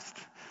last.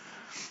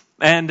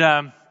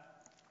 And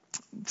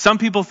some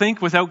people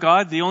think without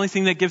God, the only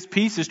thing that gives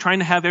peace is trying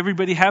to have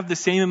everybody have the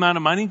same amount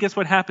of money. Guess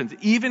what happens?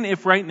 Even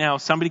if right now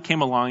somebody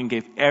came along and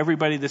gave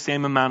everybody the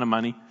same amount of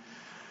money,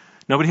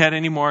 nobody had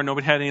any more,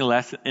 nobody had any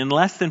less. In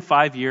less than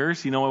 5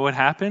 years, you know what would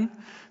happen?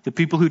 The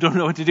people who don't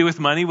know what to do with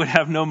money would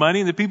have no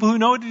money, and the people who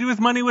know what to do with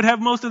money would have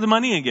most of the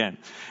money again.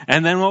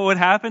 And then what would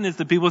happen is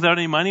the people without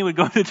any money would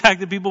go and attack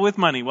the people with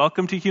money.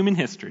 Welcome to human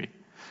history.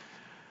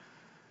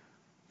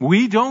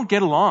 We don't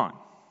get along.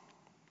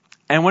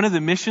 And one of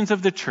the missions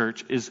of the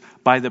church is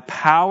by the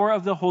power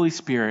of the Holy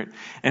Spirit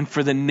and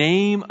for the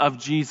name of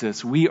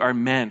Jesus, we are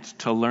meant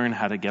to learn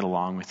how to get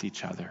along with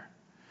each other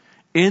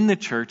in the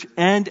church,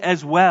 and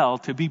as well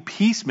to be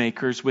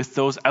peacemakers with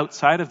those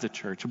outside of the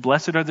church.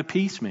 Blessed are the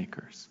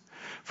peacemakers,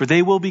 for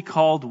they will be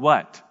called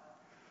what?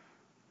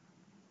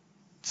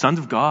 Sons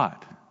of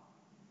God.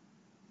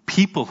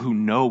 People who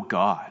know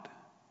God.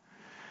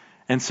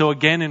 And so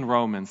again in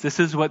Romans, this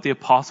is what the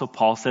Apostle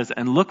Paul says,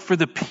 and look for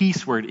the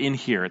peace word in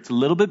here. It's a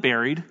little bit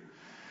buried.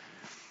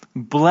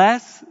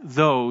 Bless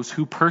those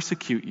who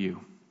persecute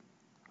you.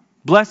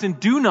 Bless and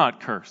do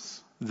not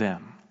curse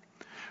them.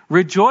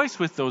 Rejoice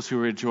with those who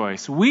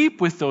rejoice. Weep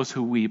with those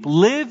who weep.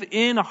 Live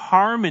in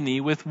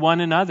harmony with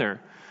one another.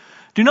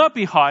 Do not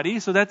be haughty,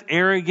 so that's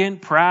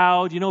arrogant,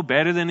 proud,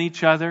 better than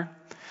each other.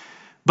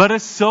 But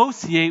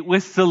associate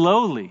with the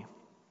lowly.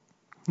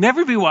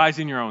 Never be wise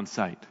in your own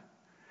sight.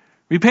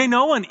 Repay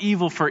no one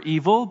evil for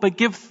evil, but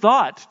give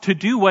thought to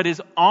do what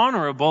is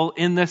honorable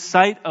in the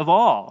sight of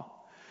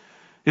all.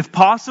 If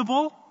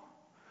possible,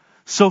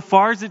 so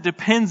far as it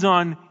depends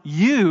on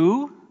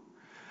you,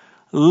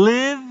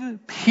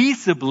 live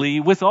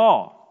peaceably with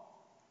all.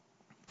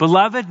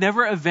 Beloved,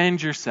 never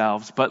avenge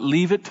yourselves, but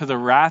leave it to the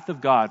wrath of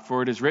God,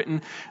 for it is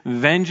written,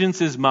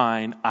 vengeance is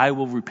mine, I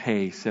will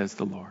repay, says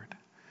the Lord.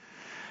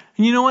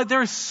 And you know what?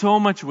 There is so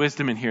much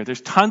wisdom in here.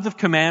 There's tons of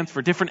commands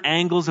for different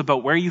angles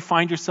about where you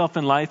find yourself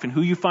in life and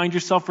who you find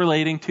yourself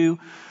relating to.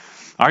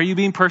 Are you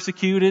being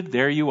persecuted?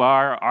 There you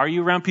are. Are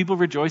you around people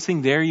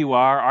rejoicing? There you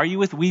are. Are you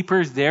with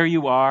weepers? There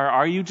you are.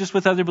 Are you just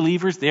with other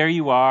believers? There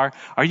you are.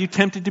 Are you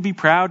tempted to be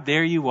proud?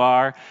 There you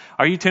are.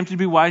 Are you tempted to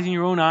be wise in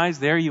your own eyes?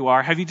 There you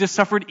are. Have you just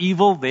suffered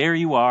evil? There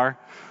you are.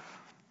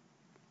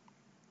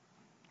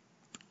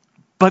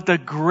 But the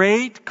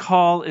great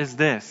call is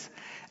this.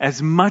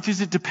 As much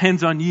as it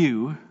depends on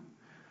you,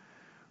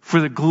 for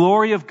the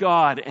glory of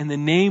God and the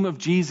name of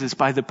Jesus,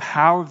 by the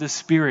power of the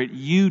Spirit,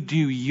 you do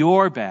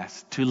your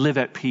best to live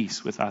at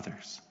peace with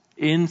others,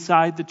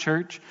 inside the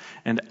church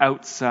and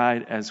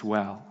outside as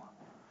well.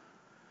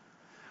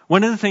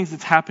 One of the things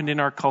that's happened in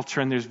our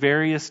culture, and there's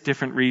various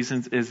different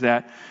reasons, is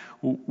that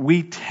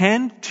we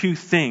tend to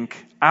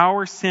think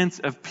our sense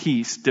of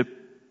peace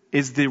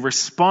is the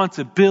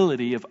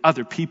responsibility of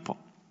other people.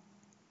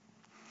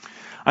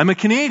 I'm a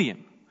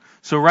Canadian.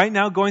 So right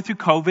now, going through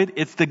COVID,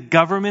 it's the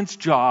government's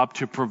job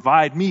to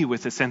provide me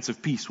with a sense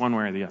of peace one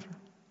way or the other.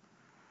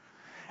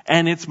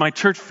 And it's my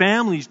church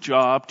family's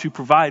job to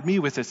provide me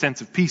with a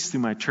sense of peace through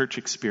my church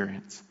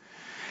experience.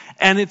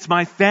 And it's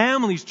my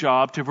family's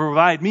job to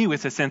provide me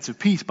with a sense of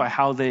peace by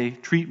how they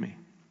treat me.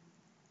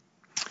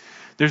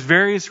 There's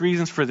various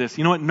reasons for this.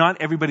 You know what? Not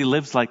everybody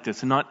lives like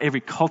this, and not every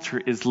culture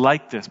is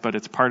like this, but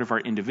it's part of our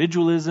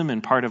individualism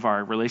and part of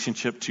our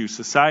relationship to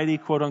society,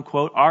 quote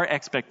unquote. Our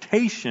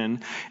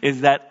expectation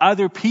is that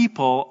other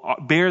people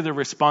bear the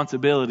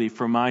responsibility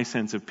for my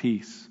sense of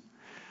peace.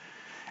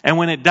 And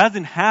when it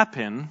doesn't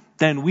happen,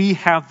 then we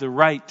have the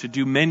right to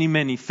do many,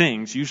 many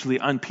things, usually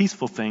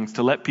unpeaceful things,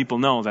 to let people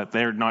know that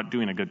they're not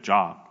doing a good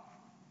job.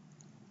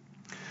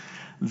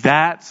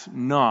 That's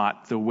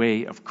not the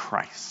way of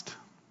Christ.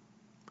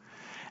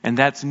 And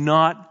that's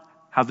not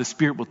how the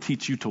Spirit will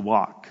teach you to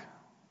walk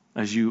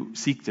as you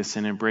seek this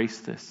and embrace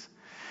this.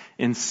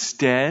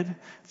 Instead,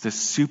 the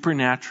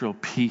supernatural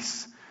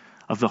peace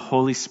of the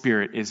Holy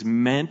Spirit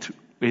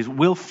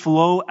will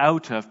flow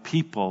out of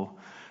people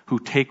who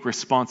take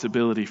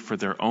responsibility for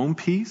their own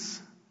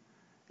peace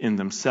in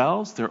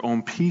themselves, their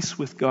own peace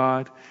with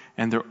God,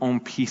 and their own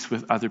peace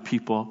with other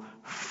people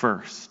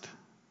first.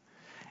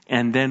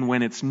 And then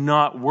when it's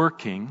not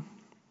working,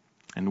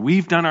 and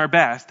we've done our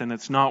best and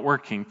it's not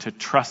working, to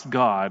trust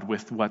God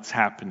with what's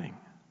happening.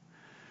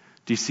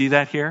 Do you see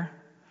that here?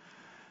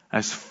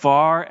 As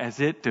far as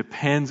it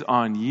depends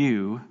on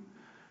you,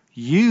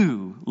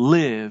 you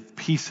live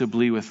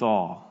peaceably with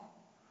all.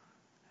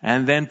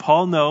 And then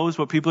Paul knows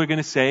what people are going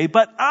to say,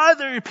 but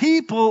other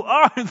people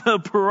are the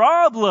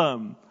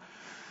problem.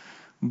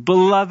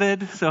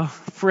 Beloved, so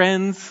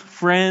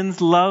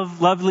friends,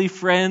 lovely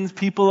friends,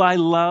 people I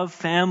love,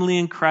 family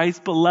in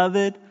Christ,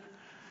 beloved,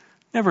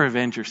 never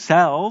avenge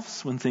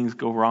yourselves when things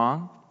go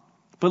wrong,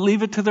 but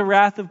leave it to the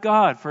wrath of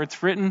God, for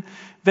it's written,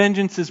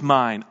 vengeance is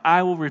mine,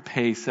 I will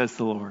repay, says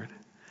the Lord.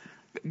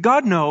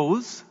 God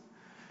knows.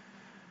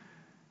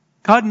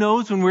 God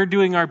knows when we're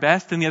doing our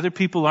best and the other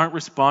people aren't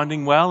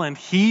responding well, and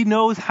He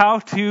knows how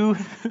to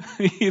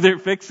either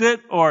fix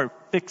it or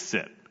fix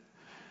it.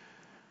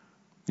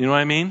 You know what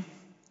I mean?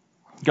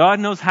 God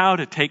knows how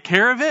to take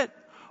care of it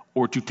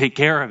or to take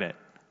care of it.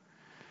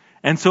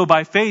 And so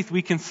by faith,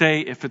 we can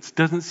say, if it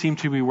doesn't seem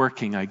to be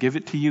working, I give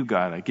it to you,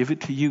 God. I give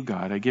it to you,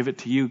 God. I give it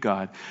to you,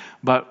 God.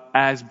 But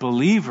as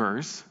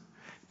believers,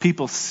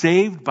 people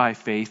saved by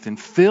faith and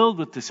filled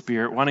with the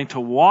Spirit, wanting to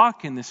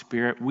walk in the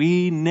Spirit,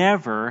 we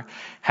never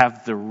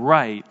have the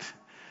right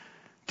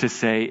to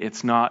say,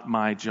 it's not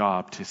my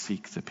job to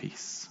seek the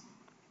peace.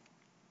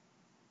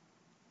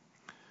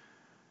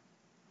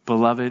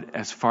 Beloved,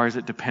 as far as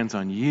it depends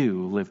on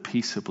you, live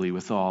peaceably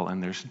with all.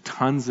 And there's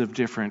tons of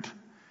different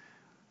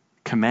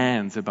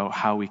commands about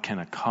how we can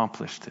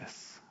accomplish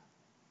this.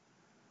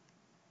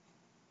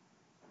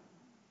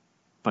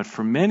 But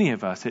for many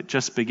of us, it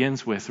just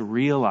begins with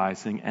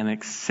realizing and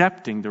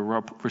accepting the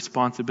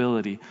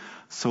responsibility.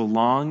 So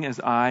long as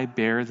I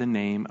bear the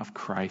name of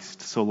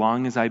Christ, so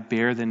long as I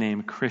bear the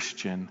name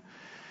Christian,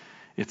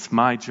 it's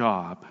my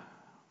job,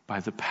 by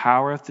the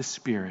power of the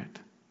Spirit,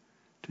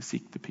 to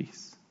seek the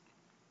peace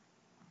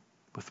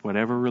with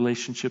whatever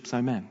relationships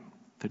I'm in.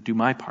 to do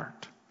my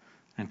part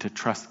and to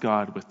trust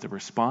God with the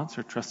response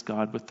or trust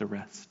God with the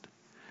rest.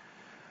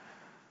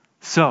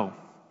 So,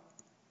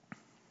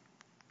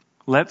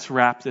 let's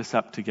wrap this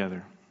up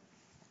together.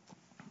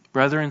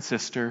 Brother and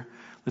sister,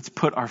 let's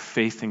put our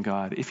faith in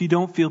God. If you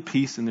don't feel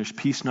peace and there's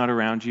peace not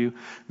around you,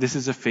 this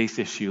is a faith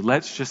issue.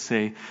 Let's just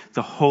say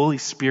the Holy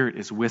Spirit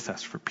is with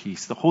us for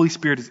peace. The Holy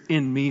Spirit is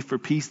in me for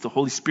peace. The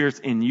Holy Spirit's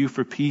in you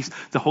for peace.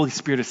 The Holy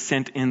Spirit is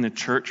sent in the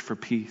church for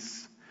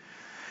peace.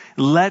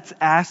 Let's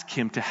ask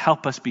him to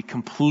help us be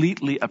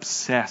completely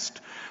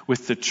obsessed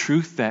with the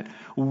truth that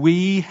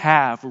we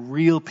have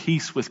real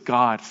peace with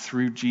God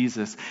through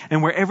Jesus.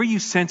 And wherever you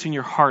sense in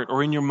your heart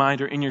or in your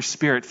mind or in your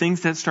spirit,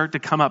 things that start to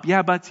come up,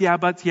 yeah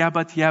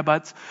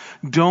buts,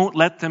 don't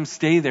let them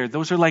stay there.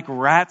 Those are like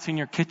rats in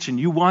your kitchen.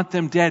 You want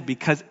them dead,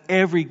 because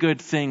every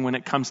good thing when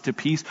it comes to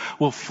peace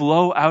will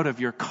flow out of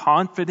your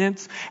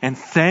confidence and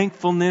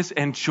thankfulness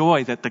and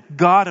joy that the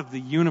God of the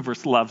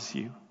universe loves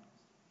you.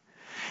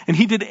 And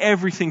he did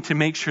everything to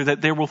make sure that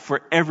there will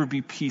forever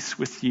be peace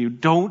with you.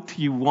 Don't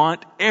you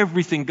want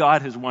everything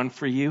God has won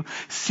for you?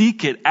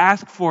 Seek it,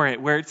 ask for it.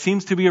 Where it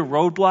seems to be a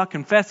roadblock,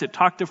 confess it,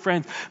 talk to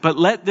friends. But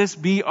let this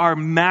be our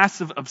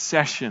massive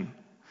obsession.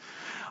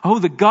 Oh,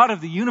 the God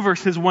of the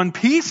universe has won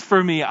peace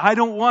for me. I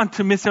don't want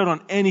to miss out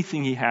on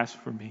anything he has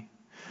for me.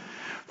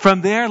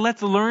 From there,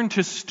 let's learn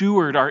to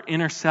steward our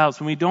inner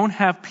selves. When we don't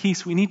have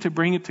peace, we need to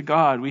bring it to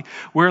God.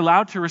 We're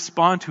allowed to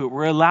respond to it.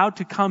 We're allowed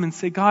to come and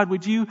say, God,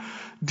 would you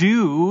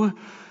do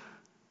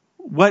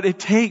what it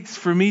takes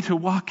for me to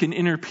walk in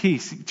inner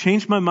peace?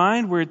 Change my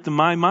mind where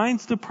my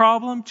mind's the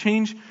problem.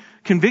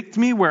 Convict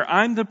me where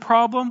I'm the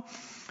problem.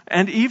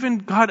 And even,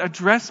 God,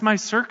 address my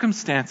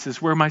circumstances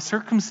where my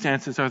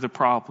circumstances are the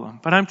problem.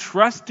 But I'm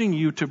trusting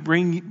you to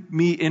bring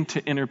me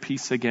into inner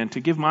peace again, to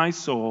give my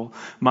soul,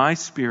 my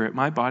spirit,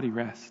 my body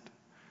rest.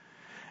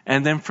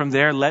 And then from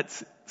there,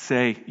 let's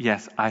say,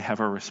 yes, I have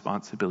a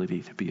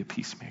responsibility to be a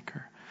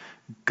peacemaker.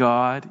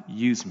 God,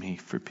 use me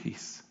for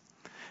peace.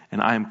 And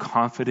I am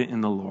confident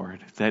in the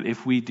Lord that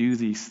if we do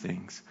these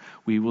things,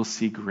 we will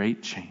see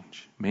great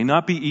change. It may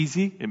not be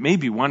easy. It may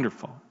be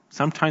wonderful.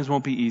 Sometimes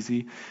won't be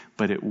easy,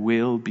 but it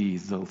will be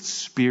the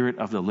Spirit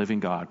of the living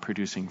God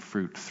producing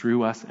fruit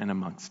through us and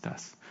amongst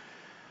us.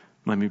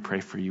 Let me pray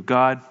for you.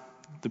 God,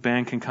 the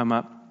band can come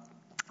up.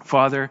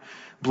 Father,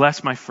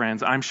 bless my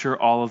friends. I'm sure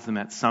all of them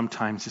at some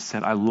time just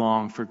said, I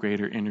long for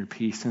greater inner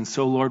peace. And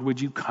so, Lord,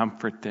 would you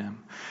comfort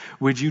them?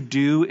 Would you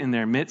do in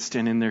their midst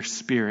and in their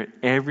spirit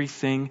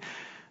everything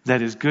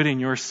that is good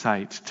in your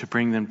sight to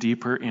bring them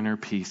deeper inner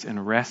peace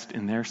and rest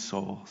in their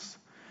souls?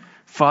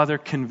 Father,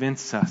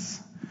 convince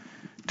us.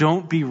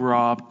 Don't be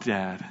robbed,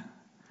 Dad,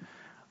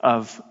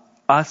 of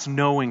us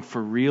knowing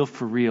for real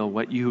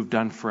what you have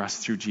done for us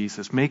through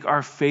Jesus. Make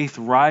our faith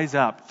rise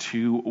up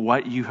to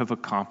what you have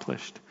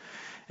accomplished.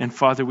 And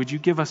Father, would you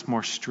give us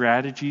more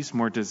strategies,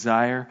 more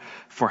desire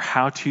for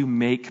how to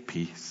make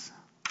peace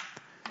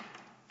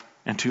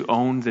and to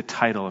own the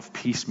title of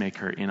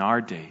peacemaker in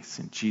our days.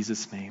 In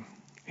Jesus' name,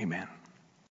 amen.